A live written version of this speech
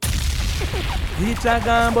Teacher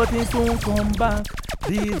gone but he soon come back.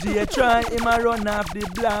 DJ try him a run off the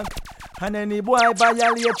block. And any boy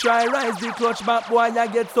violate try rise the clutch back, boy ya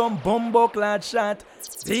get some bumbo clad shot.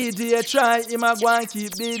 DJ try him a go and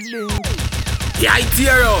keep the link. Yeah, I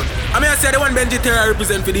tear out. I mean I say the one Benji Terra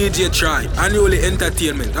represent for DJ try. Annually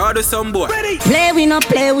entertainment. How do some boy? Ready? Play we no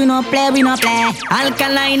play, we no play, we no play.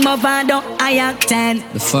 Alkaline Movado, I act 10.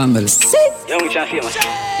 The family. Yo, we can't feel much.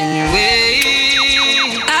 Anyway,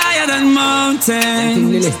 higher than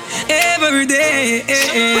mountains. Every day.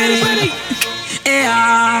 Ready?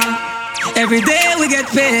 Yeah. Every day we get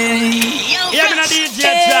paid. Yeah, me no DJ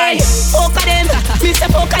try. Fuck of them, Mr.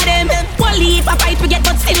 Fuck of them. One leave a fight we get,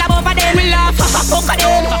 but still above of them. We laugh, fuck of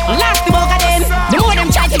them. Last the fuck of them. The more them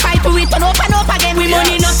try to fight we turn up and up again. We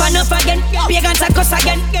money enough and up again. Pagans and cuss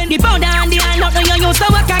again. The powder and the hand up, no you used to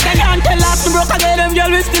work again. Until last we broke again, them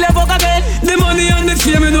girl we still a fuck again. The money and the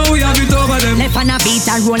fame, you know we have it over them. Left on a beat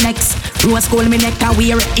and Rolex. Rose gold me neck a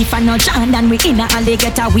wear. If I no John, then we in a alley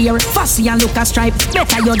get a wear. Fussy and look a stripe,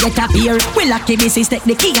 better you get a beer. We lucky business take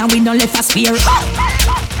the key and we don't left a spear.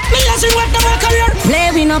 Me last what the work career.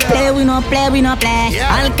 Play we no play, we no play, we no play.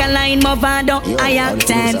 Alkaline Movado, I act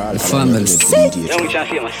 10. The family. Yo, we can't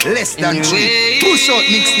feel much. Less than 3. Push out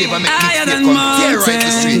mixtape and make Higher mixtape than come terrorize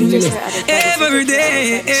the street. Every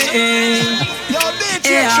day. Yo,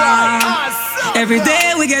 DJ Yeah. try. Every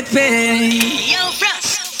day we get paid. Yo,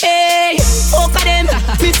 Frost. Hey, fuck of them,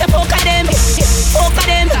 Mr. Fuck of them. Fuck of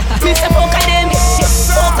them, Mr. Fuck of them.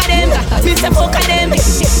 Fuck of them, Mr. Fuck of them.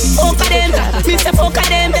 Fuck of them, Mr. Fuck of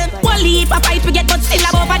them. One leave a fight we get, but still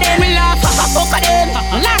above of them. We laugh, fuck of them.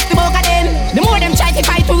 Last the fuck of them. The more them try to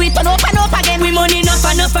fight we turn up and up again. We money enough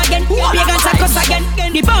and up again. Pagans and cuss again.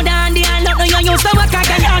 The powder and the hand up, no you used to work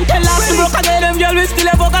again. Until last we broke again, them girl we still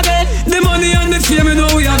a fuck again. The money and the fame, you know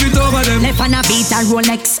we have it over them. Left on a beat and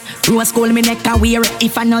Rolex. Rose gold me neck a wear.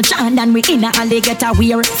 If I no John, then we in a alley get a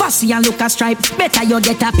wear. Fussy and look a stripe, better you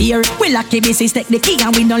get a beer. We lucky business take the key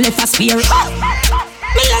and we don't left a spear.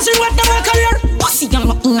 Me last what the work career. Pussy and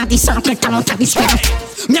looking at the circle, talent at the square.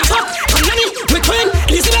 Me a fuck, and money, we queen.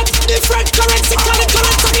 Elizabeth, different currency, current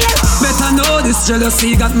career. Better know this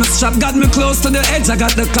jealousy got me strapped, got me close to the edge. I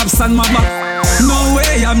got the cops on my back. No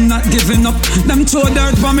way, I'm not giving up. Them throw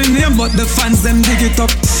dirt for me name, but the fans them dig it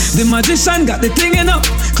up. The magician got the thing in up.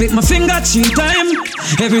 Click my finger 3 times,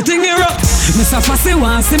 everything here up. Mr. Fussy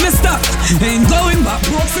wants see me stop. Ain't going back,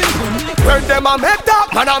 broke simple. Burn them a make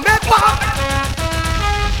up, and I make back.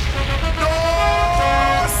 No,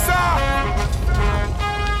 sir.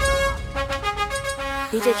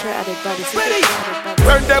 DJ Try added body. Ready?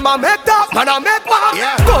 Burn them a make up, and I make back.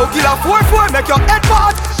 Go kill a 4-4, make your head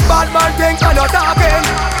part. Bad man thing and not talking.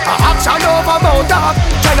 A action over mount dog.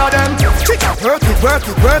 10 of them. She can work it, work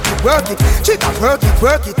it, work it, work it. She can work it,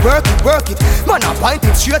 work it, work it, work it. Man I point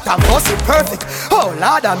it straight and bust it perfect. Oh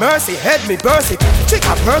Lord of mercy, head me burst it. She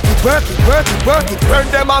can work it, work it, work it, work it. Burn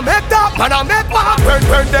them a make up, man I make back.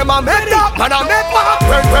 Burn them a make up, man I make back.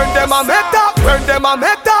 Burn them a make up, burn them a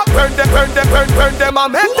make up. Burn them a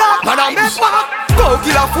make up, man I make back. Go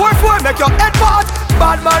kill a 4-4, make your head part.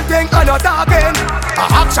 Bad man thing and not talking. A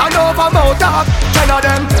action over mount dog. 10 of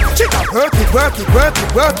them. She can work it, work it, work it,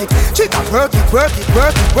 work it. She can work it, work it,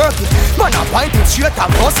 work it, work it. Man I point it straight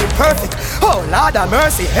and bust it perfect. Oh Lord of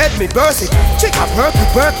mercy, head me burst it. She can work it,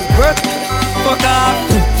 work it, work it. Fuck up.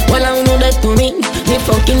 Well I know that to me. The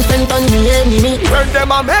fucking friend on me enemy. Burn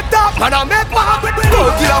them a make up, man I make back. Go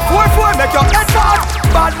kill a 4-4, make your head fat.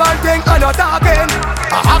 Bad man thing and not talking.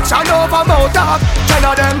 A action over mount dog. 10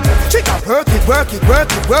 of them. She can work it, work it,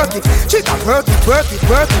 work it, work it. She can work it, work it,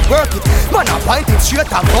 work it, work it. Man I point it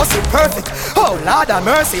straight and bust it perfect. Oh Lord of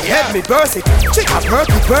mercy, head me burst it. She can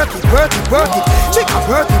work it, work it, work it, work it. She can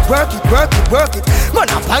work it, work it, work it, work it. Man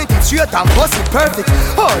I point it straight and bust it perfect.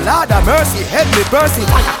 Oh Lord of mercy, head me burst it.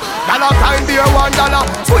 Dollar kind beer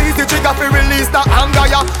 $1. Squeeze the trigger fi release the anger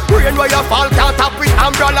ya. Rain where you fall can't tap with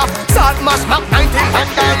umbrella. Salt mash Mac 19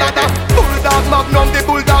 $10. Bulldog Magnum, the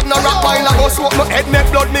bulldog no rock while I go smoke my head make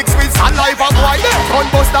blood mix with saliva boy. Gun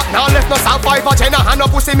bust that now left no survivor. Jenna hand no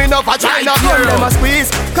pussy me no vagina. Hear them a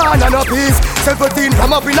squeeze, corner no peace. 17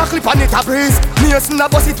 from up in a clip and it a breeze. Mason a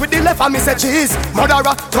bust it with the left and me say cheese.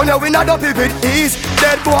 Murderer turn you in a dopey with ease.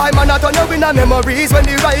 Dead boy man a turn you in a memories. When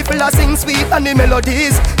the rifle a sing sweet and the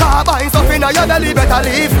melodies. Carbines up in a your belly better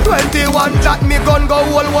leave. 21 that me gun go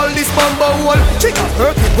wall this bumbo wall. She can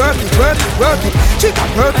work it, work it, work it, work it. She can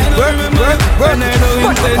work it, work it, work it, work it.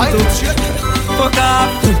 Man a fight it. Fuck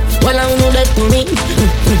up. Well I know that to me.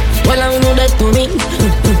 Well I know that to me.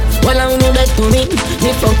 Well I know that to me.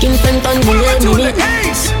 The fucking friend on me enemy.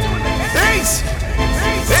 Ace, ace,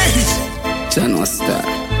 ace. Channel star.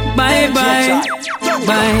 Bye bye.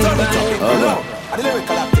 Bye.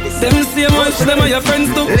 Them same ones, them are your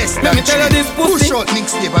friends too. Let me tell you this pussy.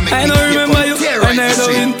 I don't remember you, and I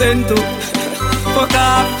don't intend to. Fuck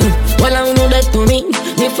off. Well, I know that to me.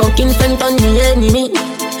 The fucking friend on me enemy.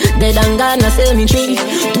 Dead and gone a cemetery.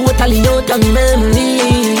 Totally out of me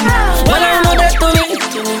memory. Well, I know that to me.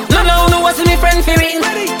 No, no, no, what's my friend for real?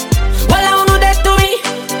 Well, I know that to me.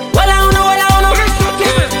 Well, I know.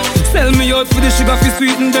 Sell me out for the sugar fi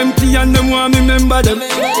sweeten them tea and them want me remember them.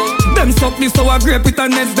 Them suck the sour grape with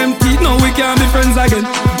and nest them teeth. Now we can't be friends again.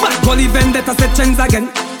 Bad gully vendetta set chains again.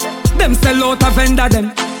 Them sell out a vendor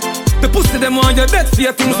them. The pussy them want your dead fear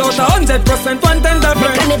things out 100% one tender friend.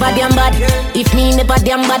 Make a never damn bad. If me never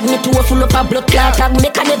damn bad, me too full up a blood clot.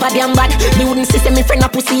 Make a never damn bad. Me wouldn't see me friend a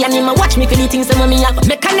pussy and him a watch me for the things that me have.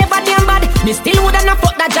 Make a never damn bad. Me still woulda not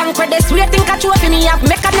fuck that junk where they swear think I trophy me have.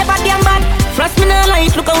 Make a never damn bad. Frost me no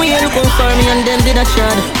life, look away, look out for me and them did a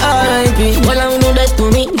shot. R.I.P. Well, I know that to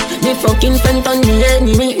me. Me fucking friend on me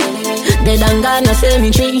enemy. Dead and gone a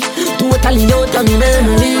cemetery. Totally out of me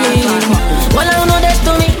memory. Well, I know that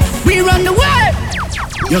to me. We run the world.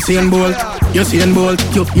 You seeing Bolt, you seeing Bolt,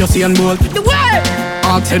 you seeing Bolt. The world.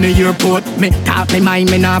 All 10 in your port, me talk me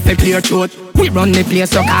mind, me not fi clear throat. We run the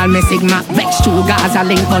place, so call me Sigma. Vex 2 Gaza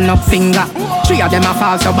link on up finger. 3 of them a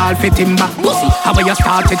fall, so ball fit timber. Pussy, how you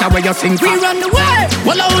start it, how you sing. We run the world.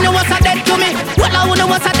 Well, I wanna what's a dead to me. Well, I wanna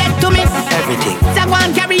what's a dead to me. Everything. So go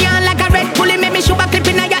and carry on like a red pulley. Make me shoot a clip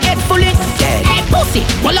in your head fully. Dead. Hey, pussy.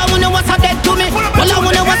 Well, I wanna what's a dead to me. Well, I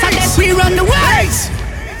wanna what's a dead. We run the world.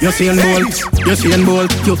 You seeing Bolt, you seeing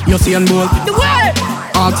Bolt, you seeing Bolt. The world.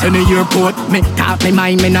 All 10 in your port, me talk me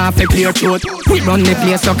mind, me not fi clear throat. We run the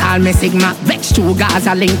place, so call me Sigma. Vex 2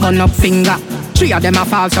 Gaza link on up finger. 3 of them a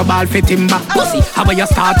fall, so ball fit timber. Pussy, how you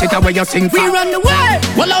start it, how you sing for. We run the world.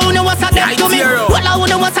 Well, I wanna what's a dead to me. Well, I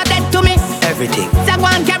wanna what's a dead to me. Everything. So go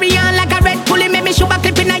and carry on like a red pulley. Make me shoot a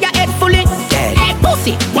clip in your head fully. Dead. Hey,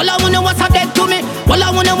 pussy. Well, I wanna what's a dead to me. Well, I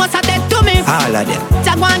wanna what's a dead to me. All of them.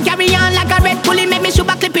 So go and carry on like a red pulley. Make me shoot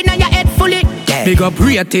a clip in your head fully. Dead. Big up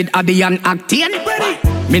rated Addy and Actane.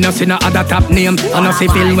 Me no see no other top name. I no see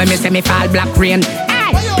Phil when me say me fall black rain.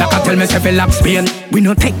 Like I tell me say lock Spain. We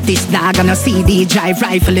no take this dog and no CD drive.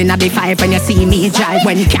 Rifle in a the 5 when you see me drive.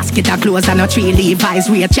 When casket a close and no 3 Levi's.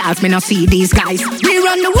 We a Charles, me no see these guys. We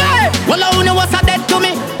run the world. Well, I wanna what's a dead to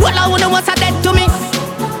me. Well, I wanna what's a dead to me.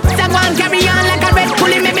 So go and carry on like a red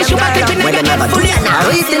pulley. Make me shoot a clip in your head fully. Are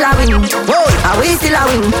we still a win? Whoa, are we still a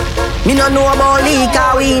win? Me no know about league,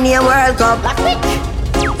 how we in a World Cup.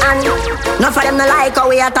 And none for them no like how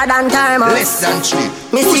we hotter than thermos. Less than 3.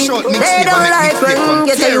 Me see, they don't like when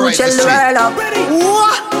get a youth shell the world up.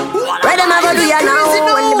 Where them a go do ya now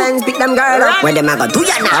when the men pick them girl up? Where them a go do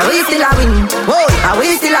ya now? Are we still a win? Whoa, are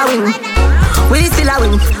we still a win? We still a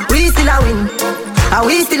win, we still a win. Are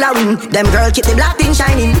we still a win? Them girls keep the black thing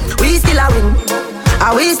shining. We still a win.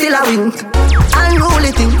 Are we still a win?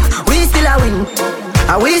 Unruly thing. We still a win.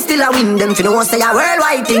 Are we still a win? Them fi know say a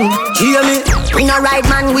worldwide thing. Hear me? We no ride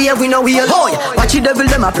man wave, we no wheel. Boy, watch the devil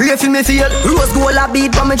them a pray for me feel. Rose gold a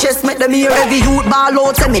beat for me chest make them hear. Every youth ball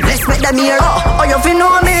out say me bless make them hear. Oh, you fi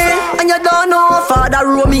know me and you don't know Father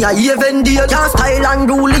row me a even deal. Can't style and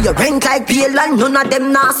rule you rank like pale and none of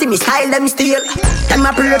them nah see me style them steal. Them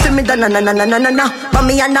a pray for me da na na na na na na. But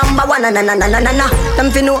me a number one na na na na na na.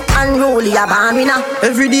 Them fi know unruly a born winner.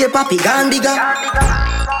 Every day papi gone bigger.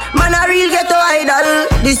 Man a real ghetto idol.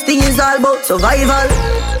 This thing is all about survival.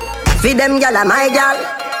 Feed them gal a my gal.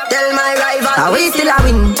 Tell my rival. Are we still a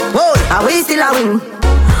win? Whoa, are we still a win?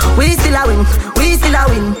 We still a win. We still a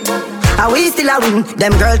win. Are we still a win?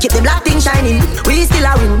 Them girl keep the black thing shining. We still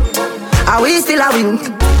a win. Are we still a win?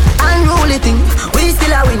 Unruly thing. We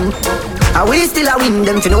still a win. Are we still a win?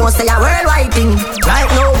 Them fi know say a worldwide thing. Right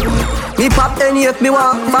now, me pop then hate me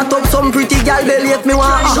want. Fat up some pretty gal belly hate me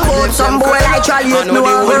want. Show out some boy like Charlie hate me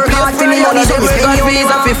want. Work hard for me money so me spend you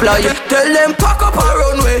visa fi fly. Tell them pack up and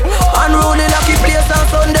runway. Unruly lucky place on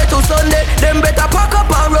Sunday to Sunday. Them better pack up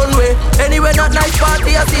and runway. Anyway not nice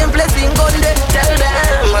party a same place in Gunday. Tell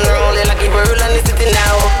them unruly lucky world and they sitting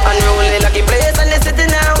now. Unruly lucky place and they sitting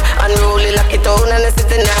now. Unruly lucky town and they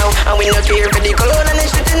sitting now. And we not care for the cologne and they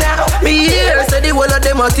sitting now. Me here say the whole of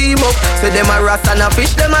them a team up. Say them a rat and a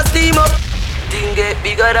fish them a steam up. Thing get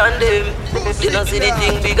bigger than them. You know see the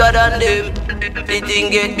thing bigger than them. The thing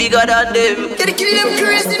get bigger than them. Get them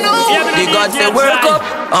crazy now. The God say World Cup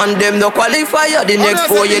and them no qualifier. The next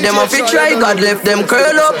 4 years them a fi try. God left them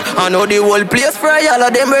curl up. I know the whole place fry. All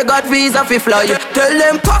of them we got visa fi fly. Tell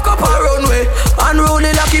them pack up and runway.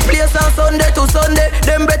 Unruly lucky place on Sunday to Sunday.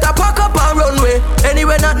 Them better pack up and runway.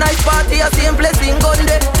 Anyway not nice party a same place in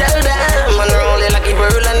Gunday. Tell them unruly lucky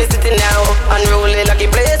world and they sitting now. Unruly lucky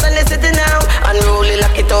place and they sitting now. Unruly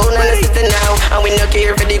lucky town and they sitting city now. And we no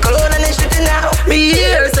care for the clone and the shit now. Me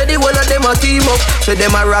here, say the whole of them a team up. Say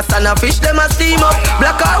them a rast and a fish, them a steam up.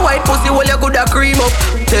 Black or white pussy, well you coulda cream up.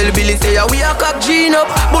 Tell Billy say we a cock gene up.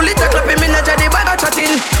 Bullet a clap him in a jadi bag a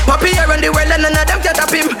chatting. Poppy around the world and none of them can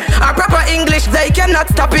tap him. A proper English, they cannot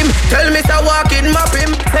stop him. Tell me to walk in, map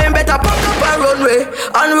him. Them better pack up and runway.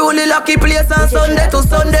 Unruly lucky place on Sunday to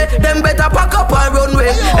Sunday. Them better pack up and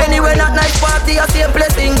runway. Anyway, not nice party, a same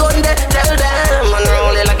place in Gunday. Tell them,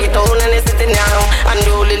 unruly lucky town and the city now.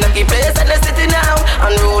 Unruly lucky place and the city now.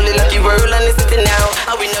 Unruly lucky world and the city now.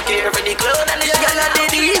 And we no care for the clown and the girl and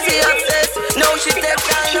the easy access. Now she takes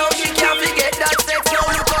down, now she can't forget that sex. Now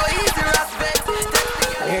look how easy respect.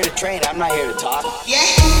 I'm here to train, I'm not here to talk. Yeah.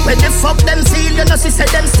 When the fuck them feel, you know she said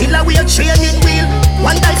them still a weird training wheel.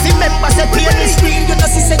 One guy fi members say pain is real. You know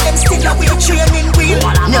she said them still a weird training wheel.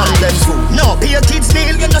 None them fool, no pay your kids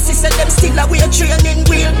meal. You know she said them still a weird training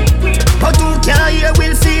wheel. But who can hear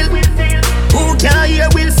will feel? Who can hear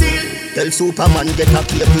will feel? Tell Superman get a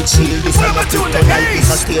cape with shield. This a kryptonite,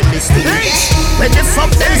 this a stainless steel. When the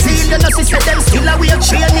fuck them feel, you know she said them still a weird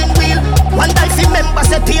training wheel. One guy fi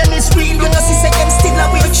members say pain is real. You know she said them still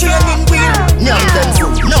a weird training wheel. None them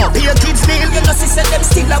fool, no pay your kids meal. You know she said them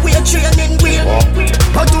still a weird training wheel.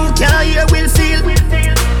 But who can hear will feel?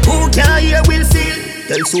 Who can hear will feel?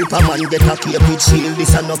 Tell Superman get a cape with shield.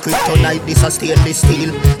 This a no kryptonite, this a stainless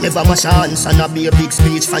steel. Never mash hands and a be a big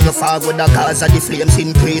speech. For your forward the cause of the flames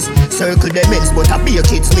increase. Circle them ends but a be a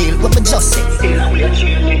kid's meal. What me just say?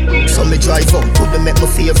 So me drive out to make my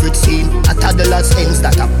favorite scene. A toddler's ends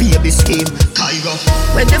that a baby scheme. Tiger.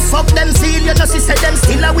 When the fuck them feel, you know she said them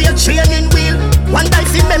still a weird training wheel. One guy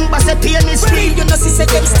fi members say pain is real. You know she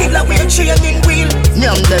said them still a weird training wheel.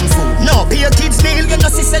 None them fool, no be a kid's meal. You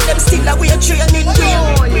know she said them still a weird training wheel.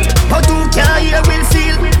 But who can hear will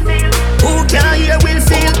feel? Who can hear will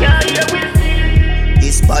feel?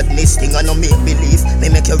 This badness thing I no make believe. Me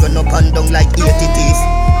make you run up and down like 80 thief.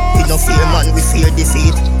 We no fear man, we fear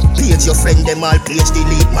defeat. Page your friend, them all page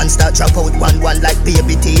delete. Man start drop out one like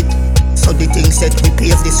baby teeth. So the thing set we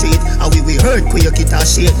pave the street. And we hurt quick it and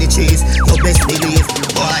shake the trees. No best believe,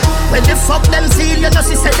 boy. When the fuck them feel, you know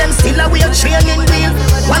she said them still a weird training wheel.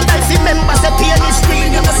 One guy fi members the pain is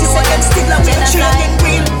real. You know she said them still a weird training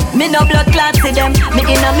wheel. Me no blood clot to them, me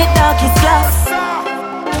inna me darkest class.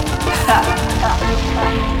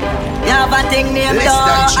 You have a thing named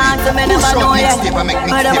Don't answer me never know yet.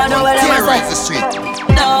 Where them a do, where them a say.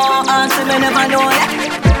 Don't answer me never know yet.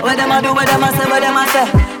 Where them a do, where them a say, where them a say.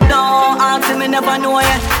 Don't answer me never know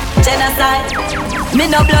yet. Genocide. Me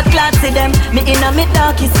no blood clot to them, me inna me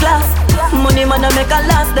darkest class. Money man a make a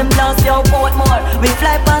last, them last yo out more. We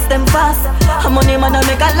fly past them fast. Money man a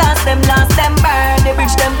make a last, them burn. They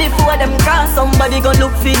reach them before them cross. Somebody go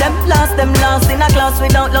look for them last in a class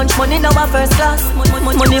without lunch money now a first class.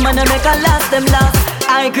 Money man a make a last, them last.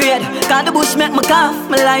 I grade, cause the bush make me cough,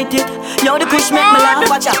 me light it. Yo the push make me laugh,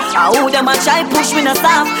 watch out. How them a try push me no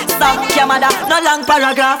stop. Stop, camera, no long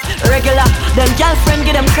paragraph. Regular, them girlfriend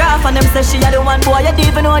give them craft. And them say she a the one boy, you don't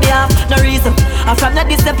even know they have. No reason, I from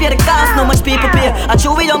that disappear the cost. No much people pay, I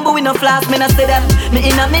chew we young but we no flask. Me no say them, me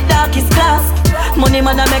inna me darkest class. Money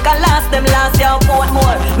man a make a last, them last year out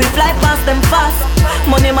more. We fly past them fast.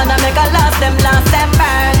 Money man a make a last, them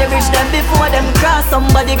burn. They reach them before them cross.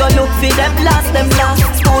 Somebody go look for them last.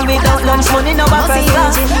 School without lunch money no a first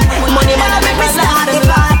class. Money man a make a last, them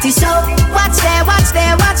party show. Watch there, watch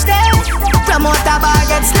there, watch there. Promoter bar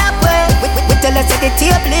get slapped way. We tell us that the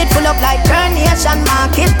table it full up like Carnation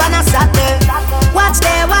Market on a Saturday. Watch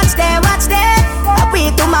there, watch there, watch there.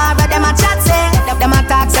 We tomorrow them a chat say. Them a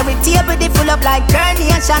talk say we table it full up like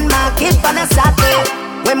Carnation Market on a Saturday.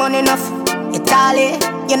 We money enough, Italy.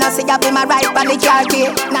 You know see you be my right on the car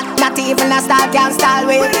key. Not even a star can stall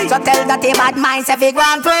way. So tell that they bad minds if you go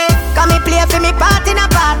and pray. Come me play for me party na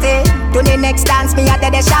party. To the next dance me a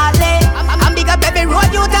dead shortly. I'm big up every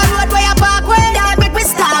road you the road where you park way. Yeah, make we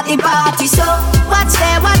start the party. So watch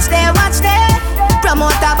there, watch there, watch there.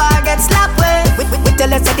 Promoter bar get slapped way. We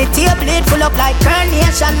tell us that the table it full up like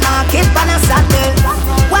Carnation Market on a Saturday.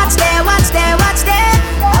 Watch there, watch there, watch there.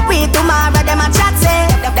 We tomorrow them a chat say.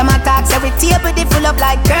 Them a talk say we table it full up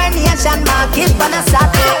like Carnation Market on a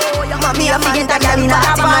Saturday. Mommy a big into girl in a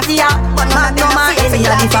party but not no man any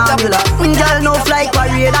of the formula. When girl no fly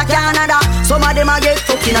parade a Canada. Some of them a get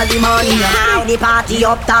fucked in the money. Now the party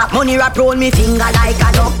up top. Money wrap roll me finger like a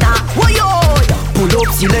doctor. Whoa yo. Pull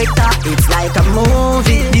up selector, it's like a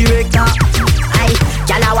movie director. Aye,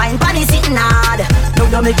 girl a wine pan sitting hard. No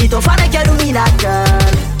don't make it tough and make you do me that girl.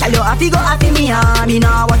 Girl you happy go happy me hard. Me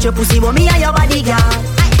nah watch your pussy but me and your body girl.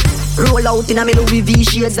 Roll out in a me Louis V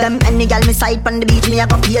shades them. Any girl me side pan the beach me a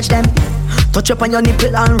go page them. Touch up on your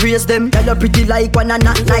nipple and raise them. Tell you pretty like one and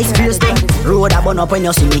not nice face them. Road a burn up when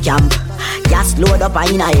you see me camp. Gas load up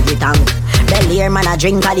and in every tank. Belly man a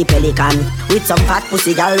drink a the pelican. With some fat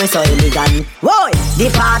pussy gal we so elegant. Whoa,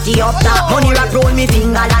 the party up top. Money wrap roll me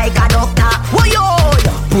finger like a doctor. Whoa yo,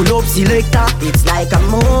 pull up selector. It's like a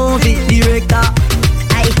movie director.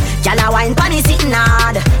 Ay, gal a wine pan is sitting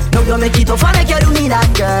hard. Now you make it up and make you do me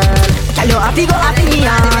that girl. Gal you happy go happy me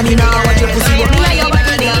hard. You know what your pussy go me like your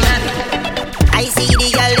body. I see the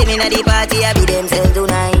gal living at the party, I be themselves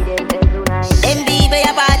tonight. Them people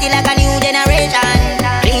a party like a new generation.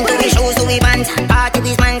 Clean to we shoes to we pants, party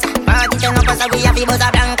with mans. Party turn up so we have the buzz a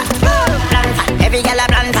blanca. Blanca, every gal a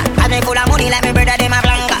blanca. I me full of money like me brother them a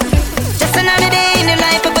blanca. Just another day in the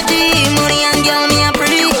life of a G. Money and girl me a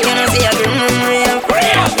free. You know see a girl real.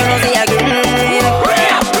 You know see a girl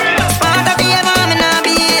real. Part of the ever me not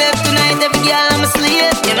be here tonight. Every girl I'm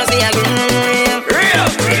asleep. You know see a girl real.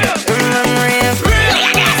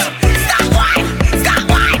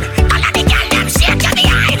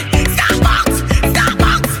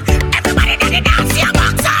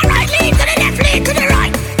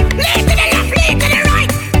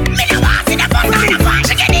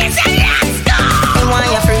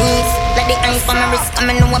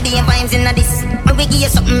 I know what be a vibes in this. When we give you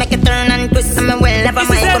something, make it turn and twist. I'm well, never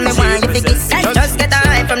mind, come me want you to kiss. Just get a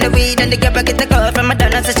high from the weed and the girl get the call from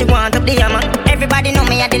Madonna, so she want up the hammer. Everybody know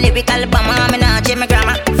me at the lyrical bomber. I'm not Jimmy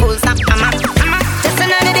Grammar, full stop, hammer. Just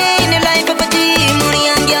another day in the life of a G.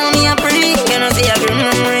 Money and girl, me a free. You know see a girl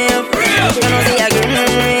real. You know see a girl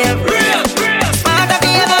real. Part of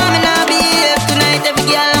the ever, me not be here tonight. Every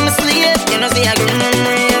girl I'm asleep. You know see a girl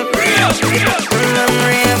real.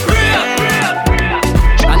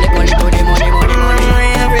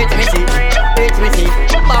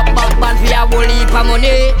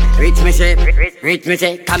 Money. Rich me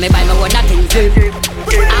say, come me buy me one nothing too.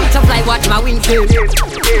 I'm to fly, watch my wings too.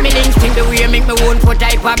 Me links think the way make me one for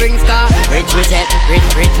type of bring scar. Rich me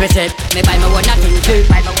say, me buy me one nothing too.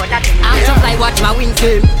 I'm to fly, watch my wings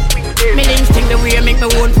too. Me links think the way make me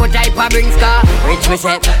one for type of bring scar. Rich me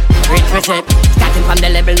say, starting from the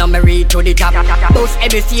level now me reach to the top. Those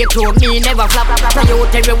ABC to me never flop. So you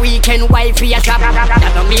every weekend wifey a shop.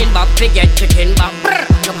 That don't mean but forget chicken but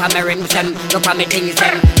look at me rims them, look at me things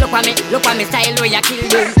them. Look at me style where you kill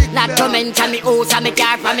them. Not to mention me house and me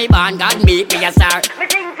car from me band. God make me a star.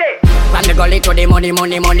 From the gully to the money.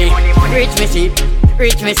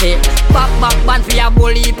 Rich me say, back band for your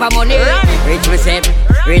bully for money. Rich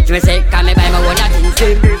me say, can me buy my one thing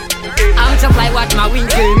too. I'm to fly watch my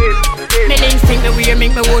wings too. Me links think the way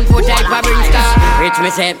make me one foot type of bring star. Rich me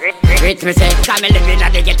say, can me live in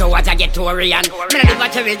the ghetto as a ghettoian. Me no live a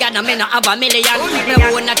cherry garden, me no have a million. Me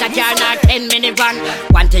own not a car, not 10 minivan.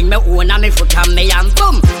 One thing me own a me foot and me and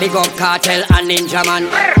boom. Big up Cartel and Ninja Man.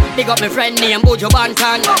 Big up me friend named Bojo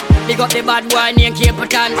Bantan. Big up the bad boy named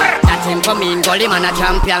Caperton. That's him for me in Gully man a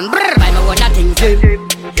champion. Brr, buy me one thing too.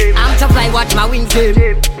 I'm to fly watch my wings too.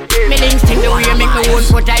 Me links think the way make me one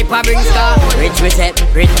foot type of bring scar. Rich me say,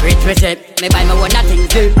 me buy me one nothing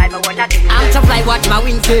too. I'm to fly watch my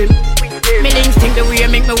wings too. Me links think the way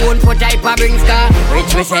make me one foot type of bring scar.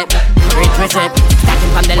 Rich me say,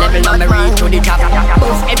 starting from the level now me reach to the top.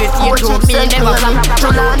 Both every state to me never flop. So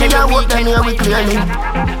every weekend we clearly.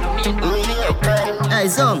 Hey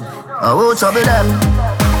son, oh trouble them.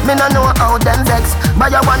 Me no know how them vex. Buy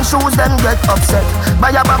a one shoes, them get upset. Buy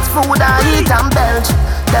a box food and eat and belch.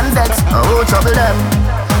 Them vex, oh trouble them.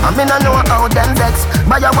 And me no know how them vex.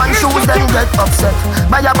 Buy a one shoes, them get upset.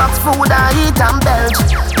 Buy a box food and eat and belch.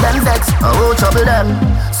 Them vex, oh trouble them.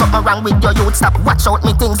 Something wrong with your youth, stop watch out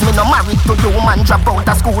me things. Me no married to you, man drop out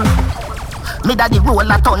of school. Me daddy roll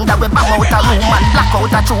a thunder, we bang out a room and black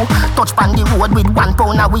out a true. Touch pan the road with 1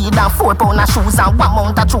 pound of weed and 4 pound of shoes and 1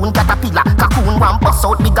 mount of tune. Caterpillar, cocoon, one bust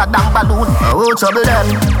out bigger than balloon. Oh trouble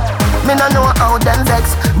them. Me no know how them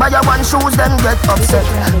vex. Buy a one shoes, them get upset.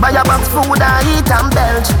 Buy a box food and eat and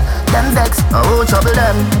belch. Them vex, oh trouble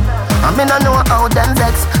them. And me no know how them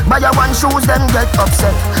vex. Buy a one shoes, them get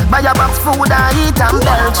upset. Buy a box food and eat and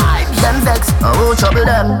belch. Them vex, oh trouble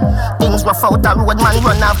them. Things rough out a road, man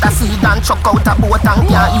run after seed and chuck out a boat and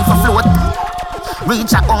can't even float.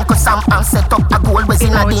 Reach a Uncle Sam and set up a goal. Was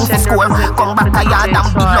in a thing to score. Come back a yard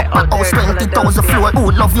and build up a house 20,000 floor.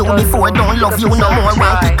 Who love you before, don't love you no more.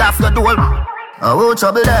 One kick off your door. Oh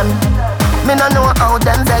trouble them. Me no know how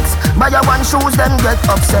them vex. Buy a one shoes, them get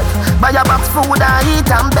upset. Buy a box food and eat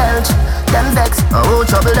and belch. Them vex, oh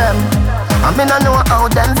trouble them. And me no know how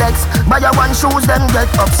them vex. Buy a one shoes, them get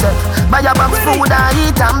upset. Buy a box food and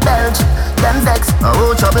eat and belch. Them vex,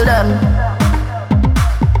 oh trouble them.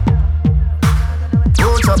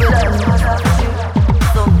 Oh trouble them.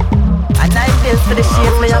 And I bills for the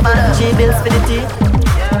shades, me have a G bills for the tea.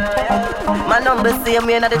 My number same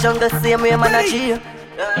way, not the jungle same way, man a G.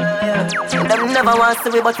 Them never want to see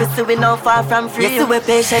we, but we see we now far from free. You see where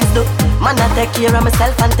patience do. Man I take care of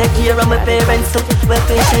myself and take care of my parents too. Where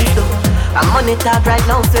patience do. I'm money talk right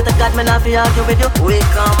now, swear to God, man I feel argue with you. We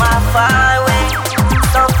come a far way,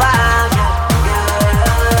 so far, yeah.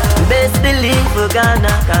 Best believe we're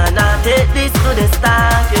gonna take this to the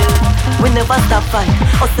start, yeah. We never stop fight.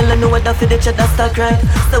 Hustle and know what for the cheddar stock right.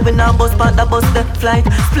 So we now bus part the bus the flight.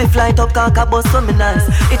 Split flight up car bus for me nice.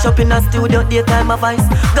 Itch up in a studio daytime of ice.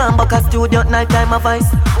 Gone back a studio nighttime of ice.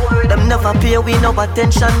 Them never pay we no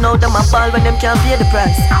attention. Now them a ball when them can't pay the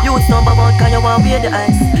price. Youth number one can you want pay the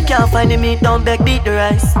ice. Can't find the meat down beg beat the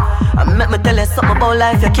rice. I make me tell you something about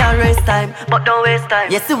life. You can't waste time, but don't waste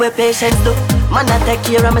time. Yes, see where patience do. Man I take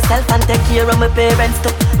care of myself and take care of my parents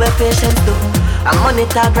too. Where patience do. I'm money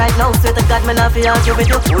talk right now, swear to God, man, I feel argue with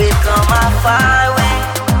you. We come a far way,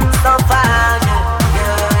 so far,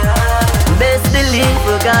 yeah. Best believe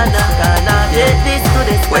we're gonna get this to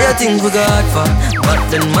this. What you think we got for? But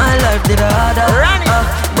then my life did harder.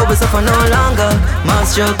 But we suffer no longer. My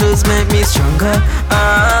struggles make me stronger.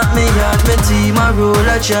 Me heart, me team, I roll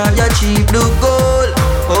a shot, ya cheap blue gold.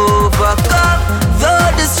 Overcome, though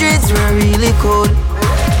the streets were really cold.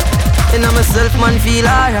 And I'm myself, man, feel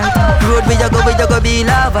alright. Road we go be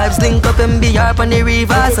la vibes. Link up and be up on the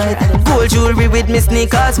riverside. Gold jewelry with me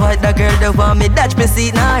sneakers white. The girl that want me dash me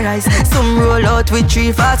seat na rise. Some roll out with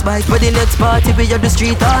 3 fast bikes. For the next party we on the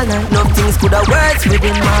street all night. No things could have worked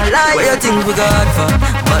within my life. What you think we got for?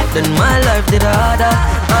 But then my life did harder.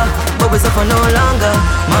 But we suffer no longer.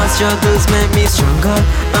 My struggles make me stronger.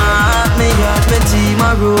 Me heart, me team,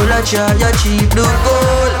 I roll a shot, ya cheap blue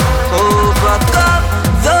gold. Overcome,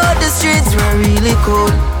 though the streets were really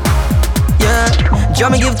cold. Yeah, Jah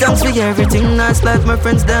me give thanks for everything. Nice life my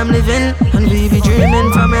friends them living. And we be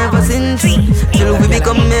dreaming from ever since. Till we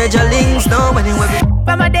become major links. Nobody will be.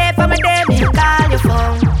 From a day, me call your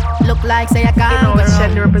phone. Look like say I can't go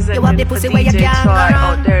wrong. You have the pussy where you can't go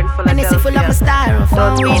wrong. And it's full of a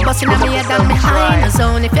styrofoam. Weed busting on me head down behind the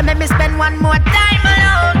zone. If you make me spend one more time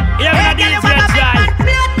alone. Hey girl, you wanna make my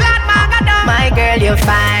blood clot magadon. My girl, you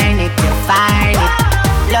find it, you find it.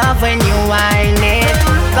 Love when you whine it.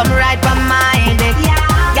 Come right from my dick.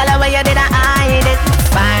 Girl, where you did I hide it.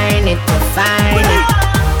 Find it, you find it.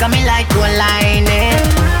 Come in like you line it.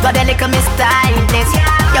 But then come in stylish.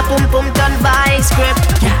 Your pum pum done vice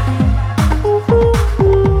script. Girl,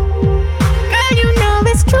 you know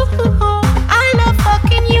it's true. I love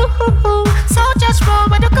fucking you. So just roll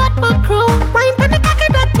with the Godbook crew. Wine for the cocky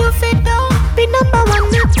that you fit down. Be number 1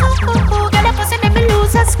 and 2. Girl, I pussy never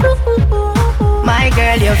lose a screw. My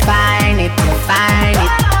girl, you find it, you find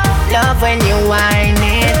it. Love when you whine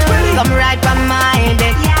it. Come right from my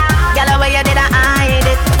dick. Girl, where you did I hide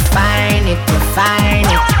it. Find it, you find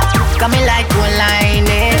it. Come in like you line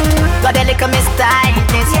it. Got a little miss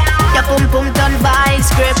tightness. Your pum pum done vice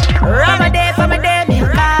script. From a day, me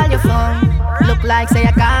call your phone. Look like say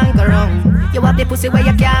I can't go wrong. You have the pussy where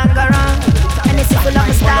you can't go wrong. And it's full of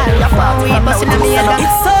a style. Your phone weed busting on me head.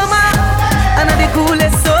 It's summer, and the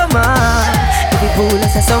coolest summer. The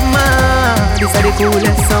coolest summer. This is the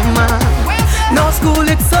coolest summer. No school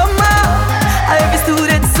it's summer. Every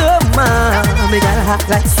student summer. Me gotta act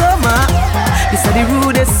like summer. This is the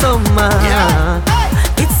rudest summer.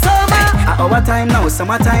 It's summer. Our time now,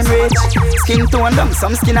 summertime rage. Skin tone them,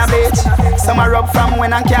 some skin a bleach. Summer rub from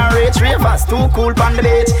when I can't reach. Ravers too cool pon the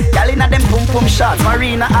beach. Y'all inna them pum pum shots,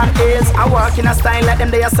 Marina and Ace. I walk in a style like them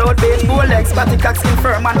they are South Beach. Bow legs, body cocks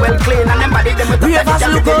infirm and well clean. And them body them with the Ravers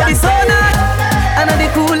look how the sun hot. And the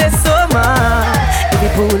coolest summer. The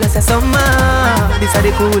coolest summer. This is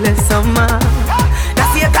the coolest summer.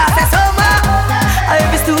 That's your class summer.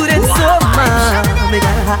 Every student summer. Me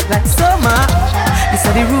gotta act like summer. This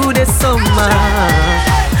is the rudest summer.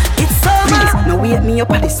 It's summer. Now wake me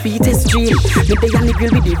up at the sweetest dream. Me day on the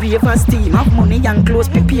grill with the ravers team. Have money and clothes,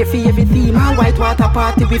 prepare for every theme. A white water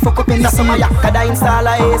party, we fuck up in the summer. Yakada install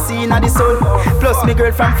a AC in the sun. Plus me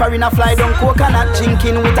girl from foreign a fly down coconut.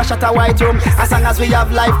 Drinking with a shot of white rum. As long as we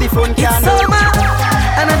have life, the fun can. It's summer,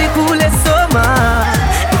 and the coolest summer.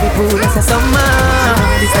 The coolest summer.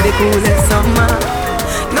 This is the coolest summer.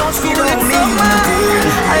 No school in summer.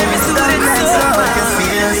 I'm a student summer.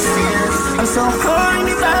 I'm so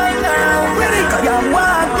horny right now. Cause I'm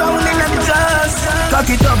walk round in a dress. Cock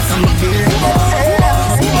it up from the beer.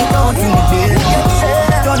 See it out in the beer.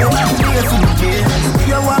 Turn it up play from the beer.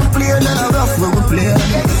 You want play, then I rough where we play.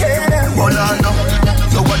 Well, I know.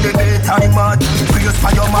 So what the daytime man? Praise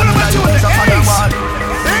for your man like praise for your man.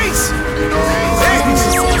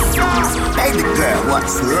 Hey Baby girl,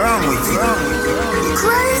 what's wrong with you?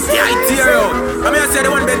 Crazy. Yeah, I tear out. I mean, I say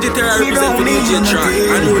the one Benji Terra represent for DJ Try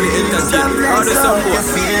and only entertain. How does some boy?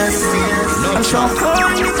 I'm so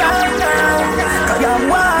horny right now, 'cause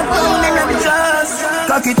I'm walking in the dress.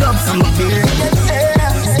 Cock it up for my beer,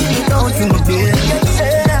 sing it out to my beer,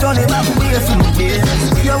 turn it back away from my beer.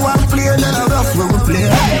 You want play, then I rough where we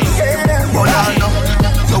play. But I know,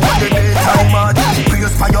 you want the daytime mad.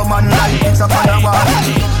 Praise for your man like it's a carnival.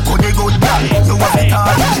 Good day, good girl, you have it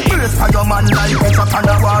all. Praise for your man like it's a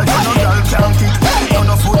carnival. You know girl can't kick, you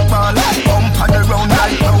know football. Pump on the round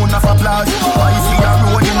like round of applause. Why see a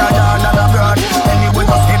road in a yard and a broad? Anyway,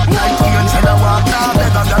 you step like the angel a walk. Now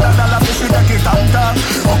beg a dollar fish with a kit and top.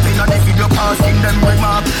 Up in a the video passing them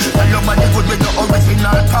remark. Tell your body good with the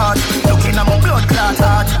original part. Looking at my blood clot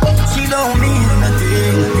heart. She don't mean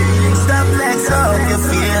nothing. Stop flex up your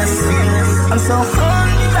face. I'm so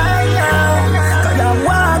horny right now, 'cause I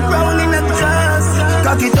walk round in a dress.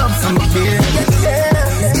 Cock it up from my beer,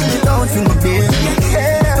 sing it out from my beer,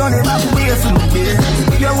 turn it back away from my beer.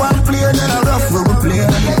 You want play, then I rough where we play.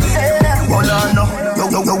 Well, I know,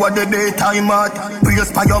 you are the daytime art.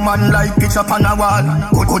 Praise for your man like pitch up on a wall.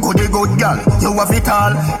 Good girl, you have it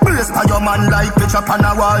all. Praise for your man like pitch up on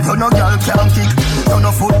a wall. You know girl can't kick, you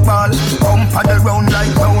know football. Pump on the round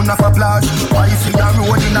like round of applause. Why see a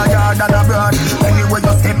road in a yard and a broad? Anyway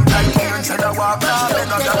you step like here and cheddar walk.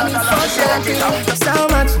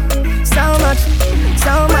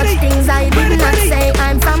 So much things I did not say.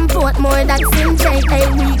 I'm from Portmore, that's in J. Hey,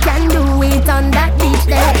 we can do it on that beach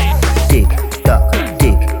there. Tick tock,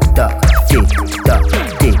 tick tock, tick tock,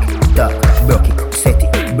 tick tock. Broke it, set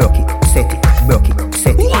it, broke it, set it, broke it,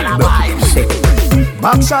 set it, broke it, set it.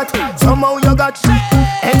 Back shot, somehow you got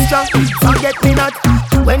extra. Forget me not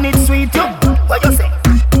when it's sweet. You, what you say?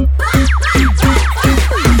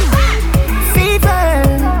 Fever,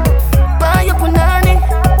 buy your punani.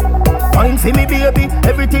 Fine for me, baby,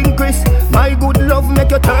 everything crisp. My good love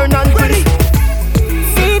make you turn and crisp.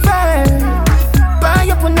 Fever, buy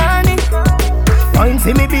your punani. Fine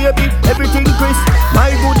for me, baby, everything crisp.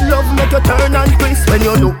 My good love make you turn and crisp. When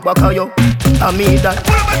you look back at you, I mean that.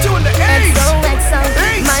 What about you in the XOXO,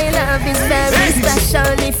 my love is very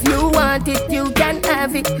special. If you want it, you can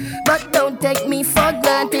have it, but don't take me for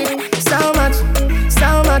granted.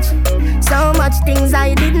 So much things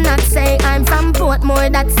I did not say. I'm from Portmore,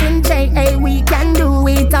 that's in J. Hey, we can do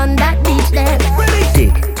it on that beach there.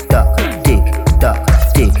 Tick tock, tick tock,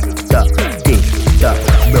 tick tock, tick tock.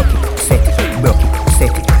 Broke it, set it, broke it,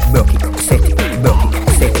 set it, broke it, set it, broke it,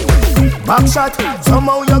 set it. Back shot,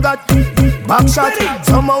 somehow you got. Back shot,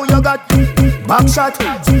 somehow you got. Back shot,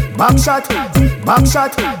 back shot, back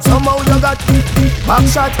shot, somehow you got. Back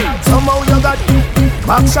shot, somehow you got.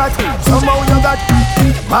 Back shot, somehow you got.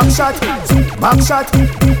 Back shot, back shot,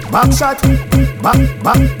 back shot,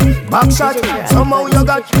 back shot, somehow you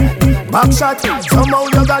got. Back shot, somehow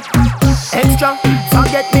you got. Extra,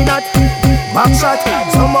 forget me not. Back shot,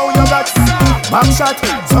 somehow you got. Back shot,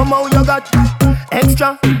 somehow you got.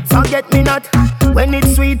 Extra, forget me not. When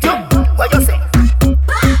it's sweet, you, what you say?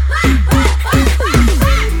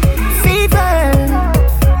 Fever,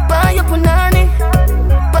 buy your punani,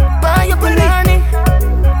 buy your punani,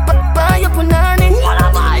 buy your punani.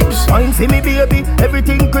 Fine for me, baby,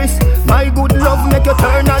 everything crisp. My good love make you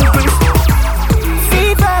turn and crisp.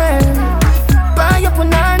 Fever, buy your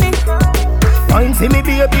punani. Fine for me,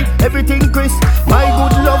 baby, everything crisp. My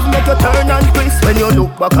good love make you turn and crisp. When you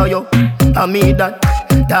look back at you, I mean that.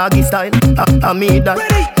 Doggy style, I mean that.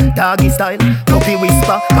 Doggy style, puppy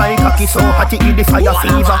whisper. My cocky so hot it give the fire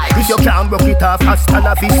fever. If you can't broke it off, hasta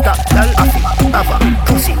la vista. Dal afi, ava,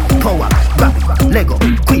 pussy, power, grab it, Lego,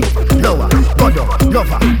 queen, lower, godo,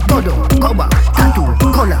 lover, godo, cover, tattoo,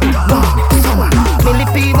 color, wow, summer.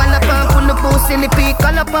 Millipede, wanna pump, pull the pussy, lippy,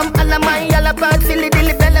 color pump, all of my yellow bird, Philly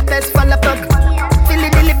dilly bella best, fall apart. Philly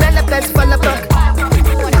dilly bella best, fall apart.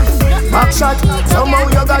 Back shot, somehow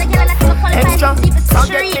you got extra,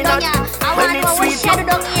 forget me not. When it's sweet, what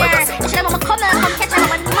you say? Should I come catch her,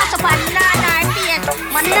 man, mash up and nana face.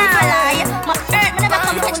 Man, nah lie, my earth, me never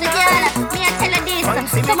come catch the girl. Me I tell her this,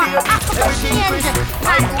 so my after the change.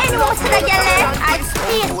 And anyone see the girl, I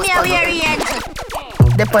see me a weary.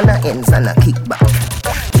 Dep on the ends and a kickback.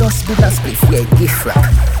 Just be a spliff, yeah, gift wrap.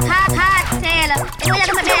 Hot, Taylor. You know you're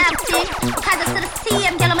gonna be empty. Because it's the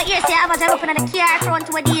same girl on my ear say I was up in the car front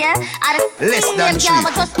with you. Less than three.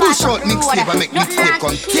 Push out mixtape and make mixtape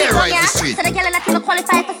come terrorize the street. So the girl not even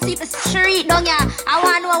qualified for sleep the street, don't ya? I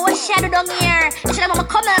want to know what she do down here. You should have come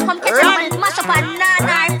catch her, man, mash up and nana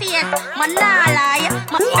her face. Man, nah lie.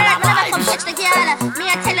 My earth never come catch the girl. Me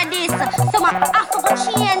I tell her this. So my after go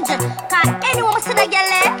change. Cause anyone see the girl,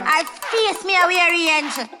 I face me a wear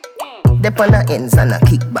range. Dep on the ends and a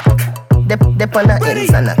kickback. Dep on the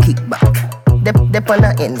ends and a kickback. Dep on the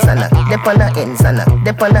ends and a kickback.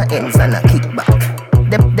 Dep on the ends and a kickback.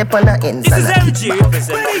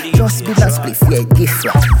 Just be a spliff, yeah, gift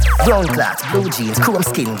wrap. Brown cloth, blue jeans, chrome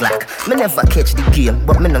skin black. Me never catch the game,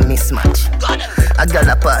 but me no mismatch. I got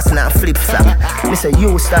a pass now flip flop. Me say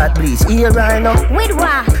you start bleach, here right now. With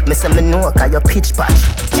what? Me say me know cause your pitch patch.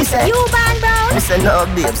 She say you ban brown. Me say no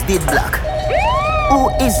babes, did black. Who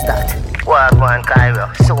is that? Walk one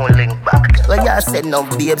Cairo, soon link back. Well, you said no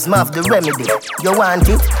babes, ma have the remedy. You want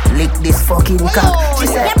it? Lick this fucking cock. She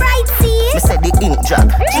said, you're bright, see? Me said the ink drop.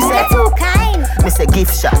 She said, you're too kind. Me say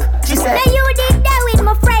gift shop. She said, now you did that with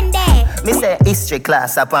my friend there. Me say history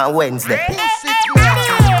class up on Wednesday.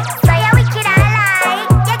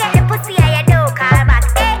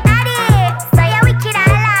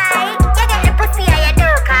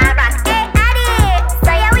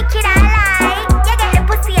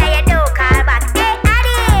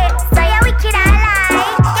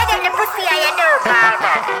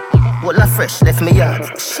 Fresh, left me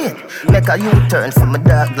yard. Shit, make a U-turn for my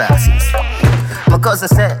dark glasses. My cousin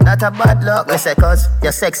said that a bad luck. Me say cause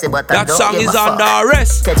you're sexy but I don't give a fuck. That song is under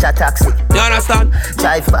arrest. Catch a taxi. You understand?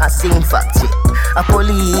 Drive past sing factory. A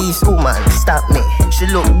police woman stop me. She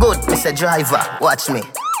look good, me say driver, watch me.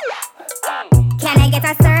 Can I get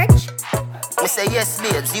a search? Me say yes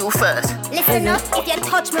babes, you first. Listen up, if you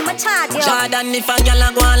touch me, my charge you. Jordan, if a girl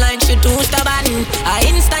a go online, she too stubborn. I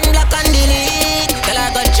instant block and delete. Tell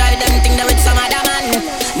her go try them thing there with some other man.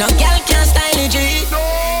 No girl can style it, G.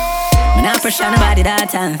 Me not pressure nobody that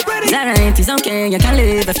time. It's alright, it's okay, you can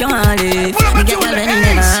live if you want to live. Me get my money,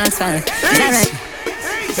 never ask for it.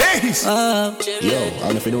 It's alright. Yo, I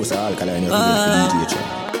don't know if you know say alkaline, you're DJ Try.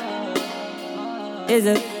 Is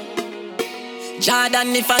it?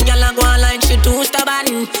 Jordan, if a girl a go online, she too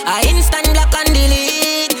stubborn. I instant block and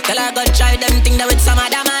delete. Tell her go try them thing there with some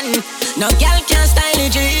other man. No girl can style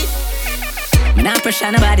it, G. Me not pressure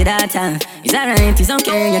nobody that time. It's alright, it's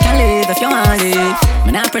okay, you can live if you want to live.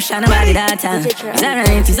 Me not pressure nobody that time. It's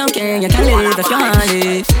alright, it's okay, you can live if you want to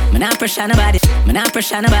live. Me not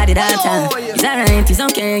pressure nobody that time. It's alright, it's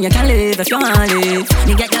okay, you can live if you want to live.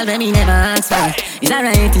 Me get girl when me never ask for. It's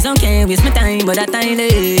alright, it's okay, waste my time, but that time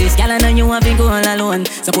is. Girl, I know you have been go all alone.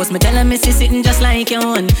 Suppose me tell her me see sitting just like your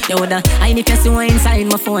own. You woulda hide if you see one inside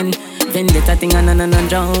my phone. Vendetta thing and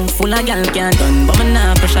drown. Full of girl can't done, but me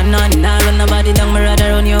not pressure none. Nah run nobody down, me rather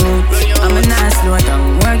run you out. I'm a not slow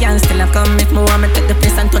down. More girl still a come if me want me take the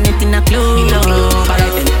place and turn it in a club.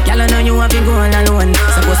 Alright then, girl I know you have been going alone.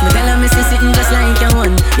 Suppose me tell her me see sitting just like your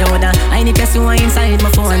own. You woulda hide if you see one inside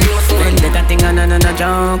my phone. Vendetta thing and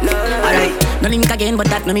drown. Alright, no link again, but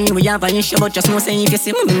that no mean we have an issue. But just know say if you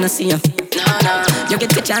see me, me no see you. No. You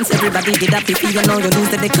get the chance, everybody did that if you know you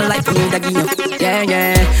lose the little life you need a give you.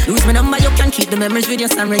 Yeah. Lose my number, you can keep the memories with your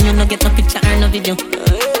son when you no get no picture or no video.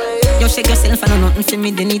 You shake yourself, I know nothing for me,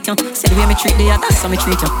 they need you. Say the way me treat the others, so me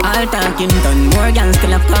treat you. All talking done, more gangs still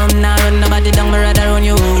have come. Now run nobody down, me rather run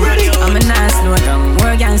you. I'm a nice slow down.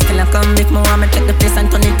 More gangs still have come. If me want me take the place and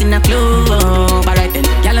turn it in a club. Alright then,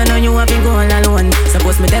 girl I know you have been going alone.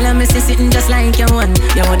 Suppose me tell her me see sitting just like your one.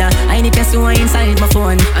 You woulda I need to see one inside my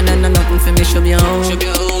phone. And I know nothing for me, should be home.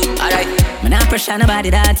 Alright. Me not pressure nobody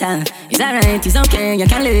that time. It's alright, it's okay, you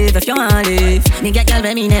can live if you want to live. Me get girl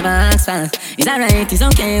when me never ask for. It's alright, it's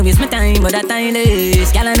okay, waste my time, but that time is.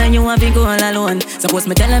 Girl I know you have been go all alone. Suppose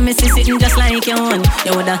me tell her me see sitting just like your own.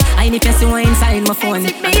 You woulda I need to see one inside my phone.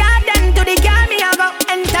 Me add them to the girl, me a go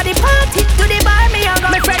enter the party, to the bar, me a go.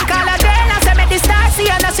 My friend call a girl and say me the star, see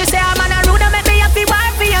her. She say I'm on a rude, make me happy bar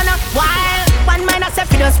for you know. While one man I say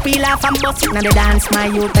fi just peel off and bust it in the dance, my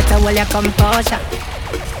youth better hold your composure.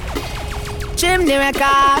 Chimney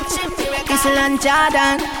record, Kissel and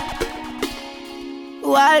Jordan.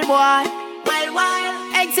 Wild boy,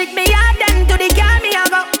 exit me out then to the girl me a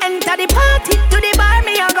go. Enter the party, to the bar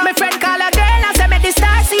me a go. My friend call a girl and say me the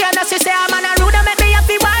star, see her. She say I'm on a rude, make me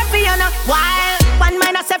happy bar for you know. While one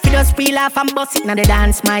man I say fi just peel off and bust it in the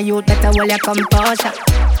dance, my youth better hold your composure.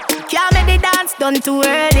 Can't make the dance done too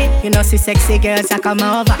early. You know see sexy girls I come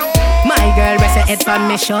over. My girl rest her head on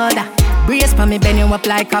me shoulder. Brace for me, bend you up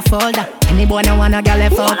like a folder. Any boy no want a girl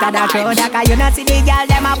left out of that road. Cause you not see the girl,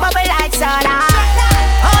 them a bubble like soda.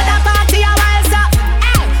 Oh, the party a wild so.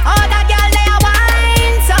 Oh, the girl they a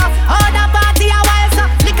wine so. Oh, the party a wild so.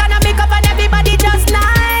 Lick on a make up and everybody just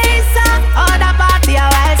nice so. Oh, the party a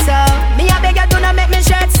wild so. Me a beg you do not make me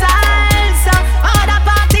shirt salsa. Oh, the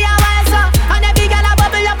party a wild so. And every girl a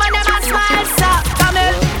bubble up and them a smile so. Come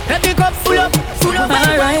here, every cup full up.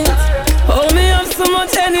 Alright, oh me have so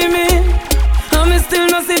much enemy. And me still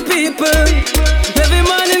not see people.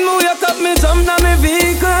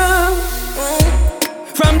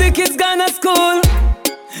 the kids gone to school,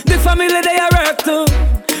 the family they are work too.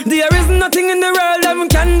 There is nothing in the world them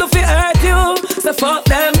can do for hurt you. So fuck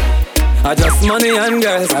them. I just money and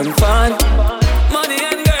girls and fun. Money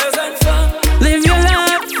and girls and fun. Live your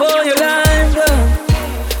life for your life, girl.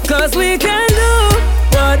 Cause we can do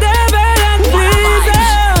whatever that please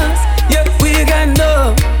us. Yeah, we can do.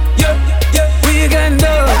 Yeah, we can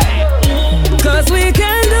do. Cause we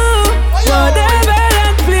can do whatever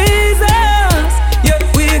that please us. Yeah,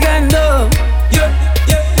 we can do. Yeah,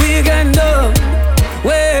 we can do.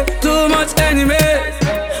 Way too much enemies.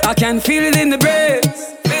 I can feel it in the breeze.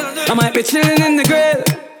 I might be chilling in the grill.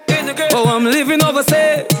 Oh, I'm living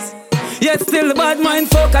overseas. Yet still the bad mind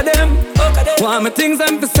fuck of them. Want my things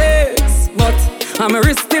emphasis, but I'm a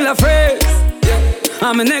wrist still a phrase.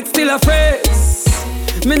 I'm a neck still a phrase.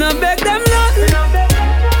 Me not beg them nothing.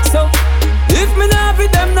 So if me not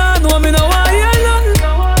with them now, no me no want hear nothing.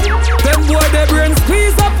 Them boy their brain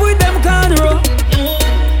squeeze up with them can roll.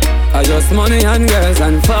 I just money and girls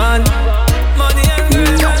and fun. Money and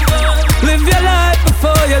girls and fun. Live your life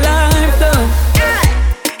before your life done.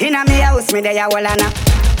 Inna me house, me there all ana.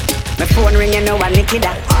 My phone ringing now and Nikki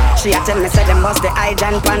da. She a tell me say them bust the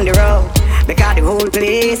hydrant on the road because the whole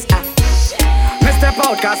place. Me step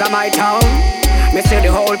out 'cause I'm my town. Me see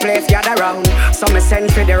the whole place gather round. So me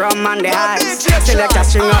send for the rum and the ice. Select a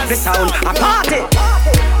string up the sound. A party.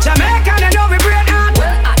 Jamaica they know we break out.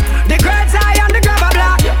 The great eye and the grabber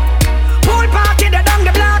block. Pool party they down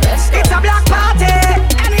the block. It's a black party.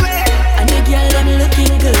 Anyway, and the girl them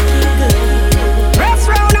looking good. Press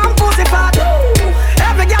round and pussy fat.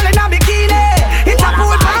 Every girl in a bikini. It's a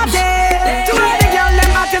pool party. To where the girl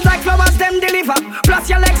them hot is like flowers them deliver. Plus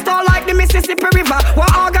your legs tall like the Mississippi River.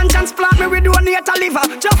 What organ transplant me we donate a liver.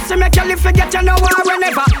 Just to make you forget you know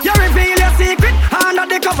whenever. You reveal your secret under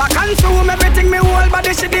the cover. Consume everything me whole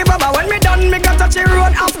body she be baba. When me done me got touch the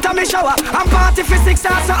road after me shower. I'm party for 6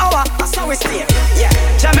 hours an hour. That's how we stay. Yeah.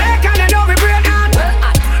 Jamaica they know we break out.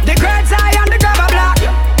 The great eye and the grabber block.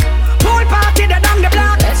 Pool party they down the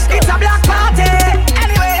block. It's a black party.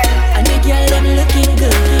 Anyway, and the girl them looking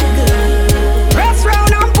good. Press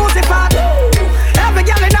round and pussy fat. Every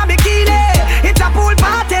girl in a bikini. It's a pool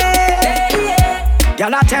party.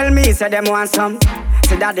 Y'all tell me say them want some.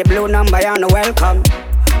 Say that the blue number you no welcome.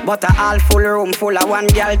 But a all full room full of one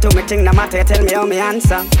girl to me think no matter. Tell me how me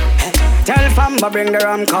answer. Tell Famba bring the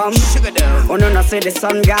rum come. Oh no see the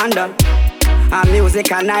sun gone down. And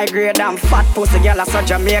music and high grade and fat pussy girl are so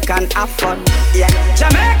Jamaican have fun. Yeah,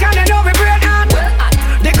 Jamaican they know we break out.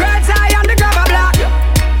 The great eye